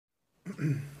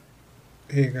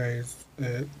Hey guys,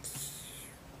 it's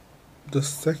the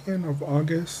 2nd of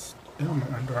August. Yeah, my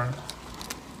underarm.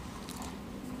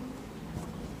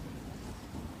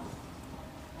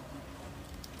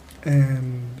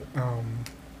 And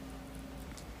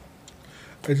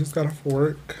I just got off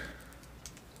work.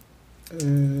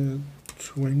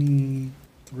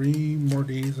 23 more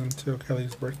days until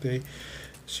Kelly's birthday.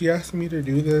 She asked me to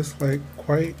do this like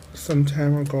quite some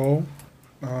time ago.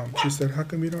 She said, "How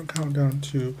come you don't count down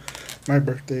to my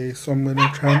birthday?" So I'm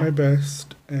gonna try my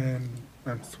best, and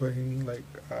I'm sweating like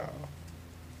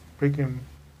freaking.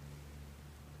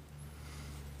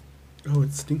 Oh,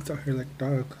 it stinks out here like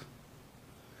dog.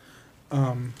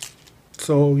 Um,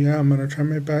 so yeah, I'm gonna try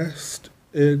my best.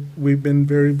 We've been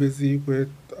very busy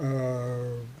with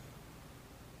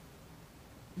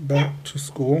back to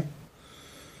school,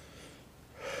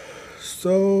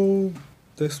 so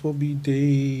this will be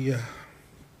day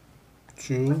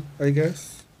 2, I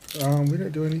guess. We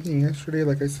didn't do anything yesterday,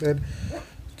 like I said.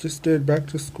 Just did back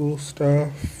to school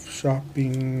stuff,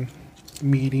 shopping,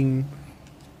 meeting.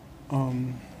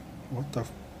 Um, what the?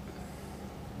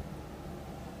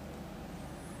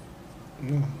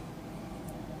 No.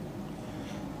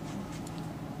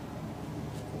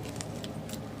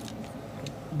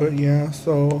 But yeah,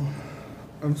 so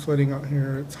I'm sweating out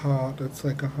here. It's hot. It's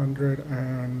like 100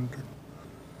 and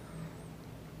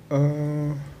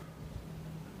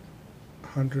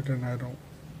I don't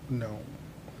know.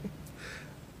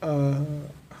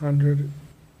 100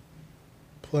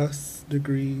 plus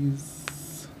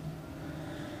degrees.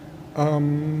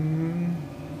 Um,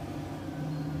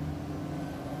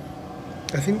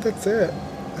 I think that's it.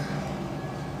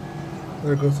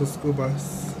 There goes the school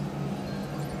bus.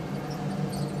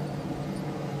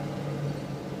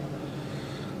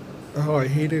 Oh, I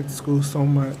hated school so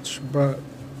much, but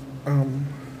um,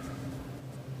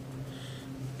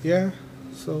 yeah.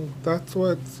 So that's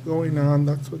what's going on.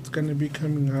 That's what's going to be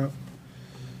coming up.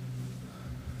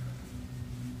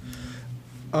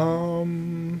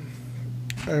 Um,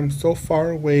 I'm so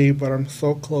far away, but I'm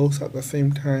so close at the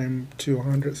same time to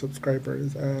 100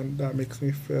 subscribers, and that makes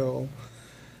me feel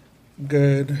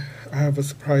good. I have a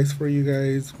surprise for you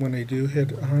guys when I do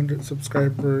hit 100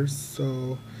 subscribers.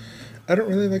 So I don't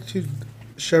really like to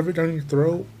shove it down your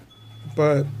throat,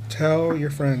 but tell your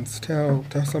friends, tell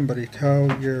somebody,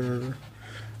 tell your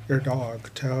dog,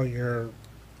 tell your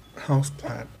house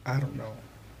plant. I don't know.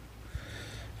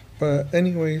 But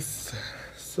anyways,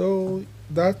 so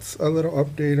that's a little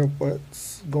update of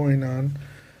what's going on.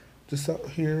 Just out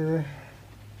here,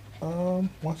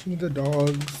 watching the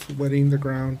dogs, wetting the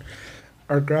ground.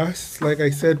 Our grass, like I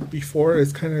said before,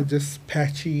 is kind of just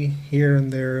patchy here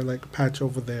and there, like a patch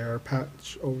over there, a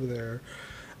patch over there,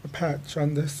 a patch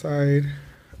on this side.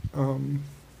 Um,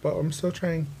 but I'm still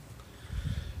trying,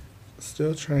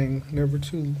 never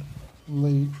too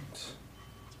late.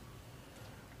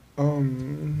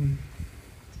 Um,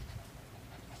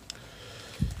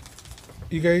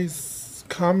 you guys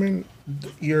comment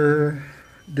your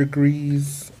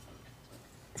degrees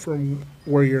from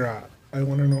where you're at. I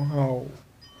want to know how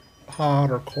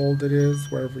hot or cold it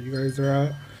is wherever you guys are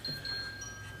at.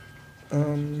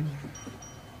 Um,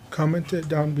 Comment it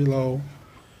down below.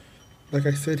 Like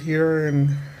I said, here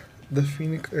in the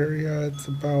Phoenix area, it's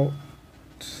about,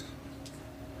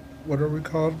 what are we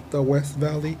called? The West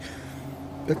Valley.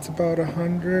 It's about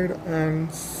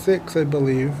 106, I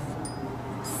believe.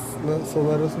 So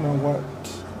let us know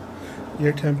what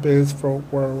your temp is for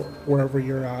wherever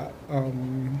you're at.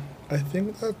 I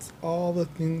think that's all the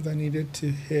things I needed to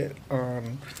hit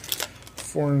on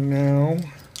for now.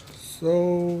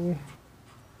 So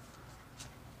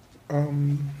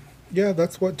yeah,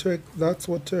 that's what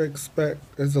to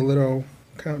expect as a little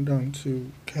countdown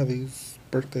to Kelly's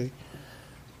birthday.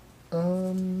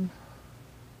 Um,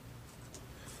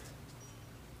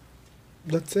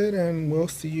 that's it, and we'll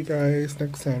see you guys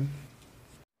next time.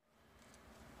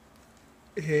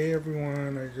 Hey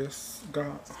everyone, I just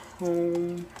got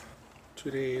home.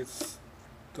 Today is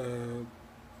the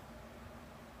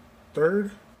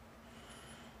 3rd.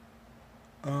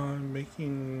 I'm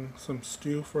making some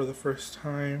stew for the first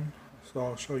time, so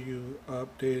I'll show you an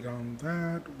update on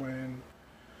that when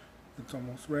it's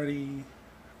almost ready.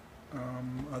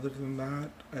 Other than that,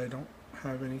 I don't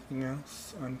have anything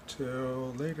else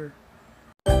until later.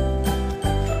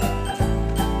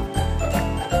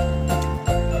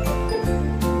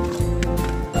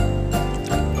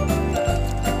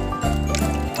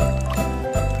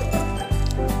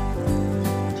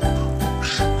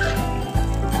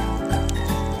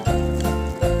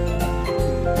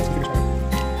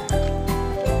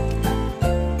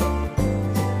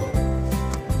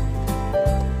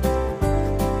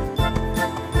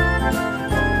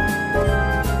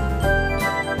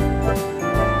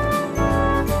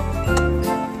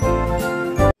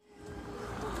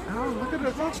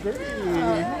 great.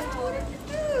 What did you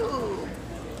do?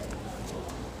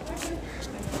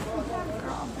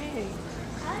 Girl, big.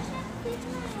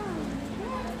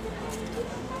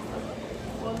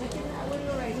 Well, look at that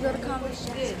window right here. Go to Congress.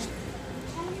 You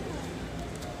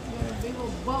got a big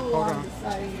old bubble on the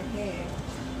side of your head.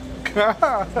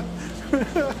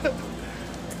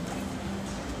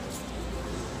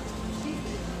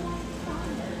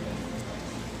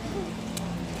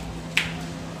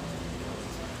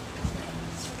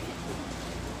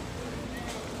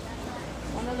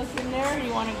 Want to look in there, or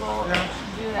you want to go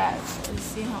do that? Let's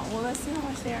see how. Well, let's see how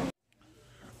much they are.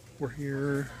 We're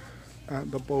here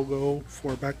at the BOGO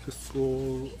for back to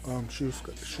school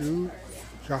shoe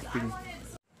shopping.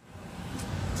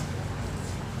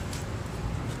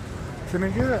 Can I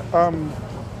get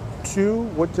 2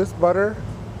 with just butter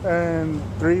and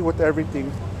 3 with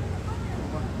everything?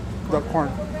 The corn.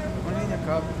 Only in a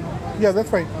cup. Yeah, that's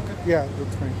fine. Okay. Yeah,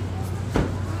 that's fine.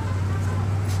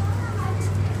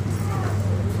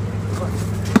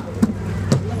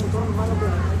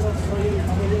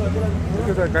 Look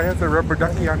at that guy has a rubber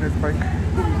ducky on his bike. These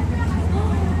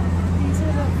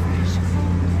are the fresh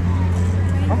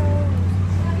mangoes.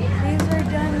 These are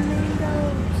done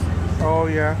mangoes. Oh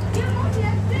yeah.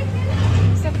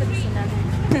 Except for the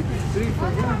cinnamon. 3 for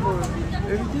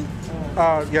everything?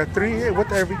 Yeah, 3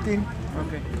 with everything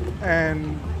Okay.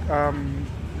 and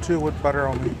 2 with butter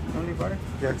only. Only butter?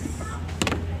 Yes.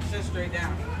 Sit straight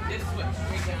down. This way,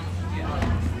 straight down.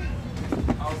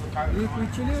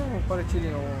 Liquid chili or para chili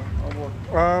or what?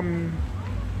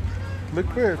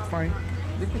 Liquid, it's fine.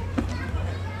 Liquid?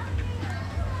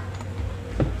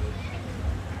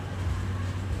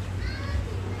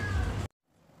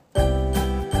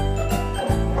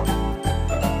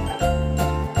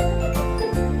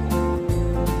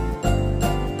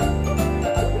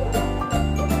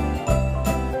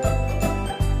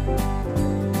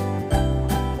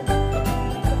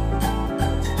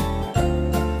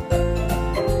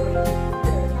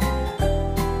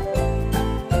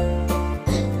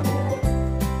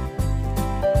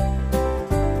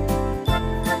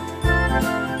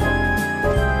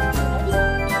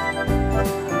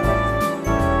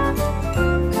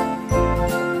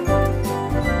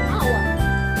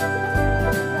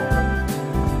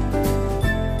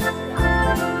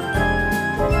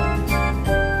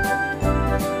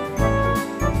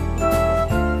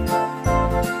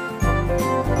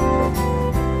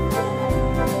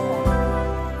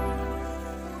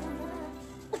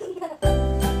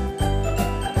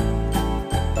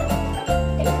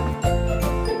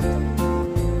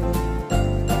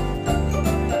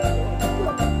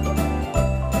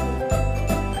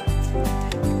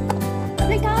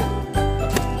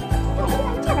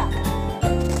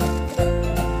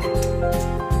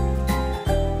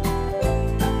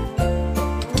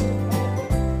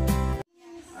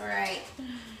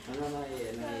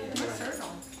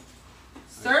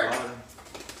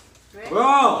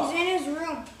 Bro! He's in his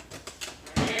room.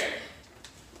 Alright,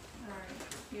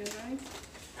 you guys.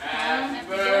 Happy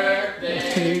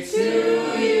birthday to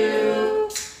you.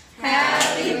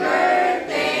 Happy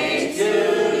birthday to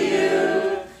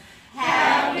you.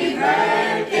 Happy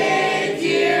birthday,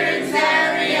 dear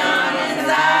Zarion and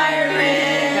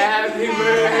Zyron. Happy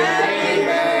birthday! Happy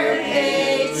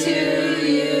birthday to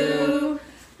you.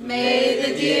 May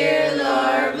the dear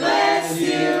Lord bless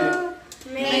you.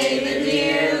 May the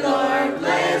dear Lord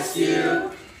bless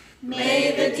you.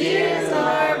 May the dear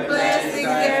Lord bless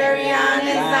Zarion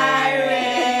and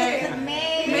Zyron.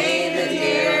 May the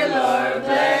dear Lord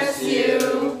bless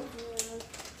you.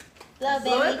 Love, baby.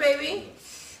 Blow it, baby.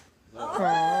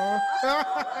 Aww.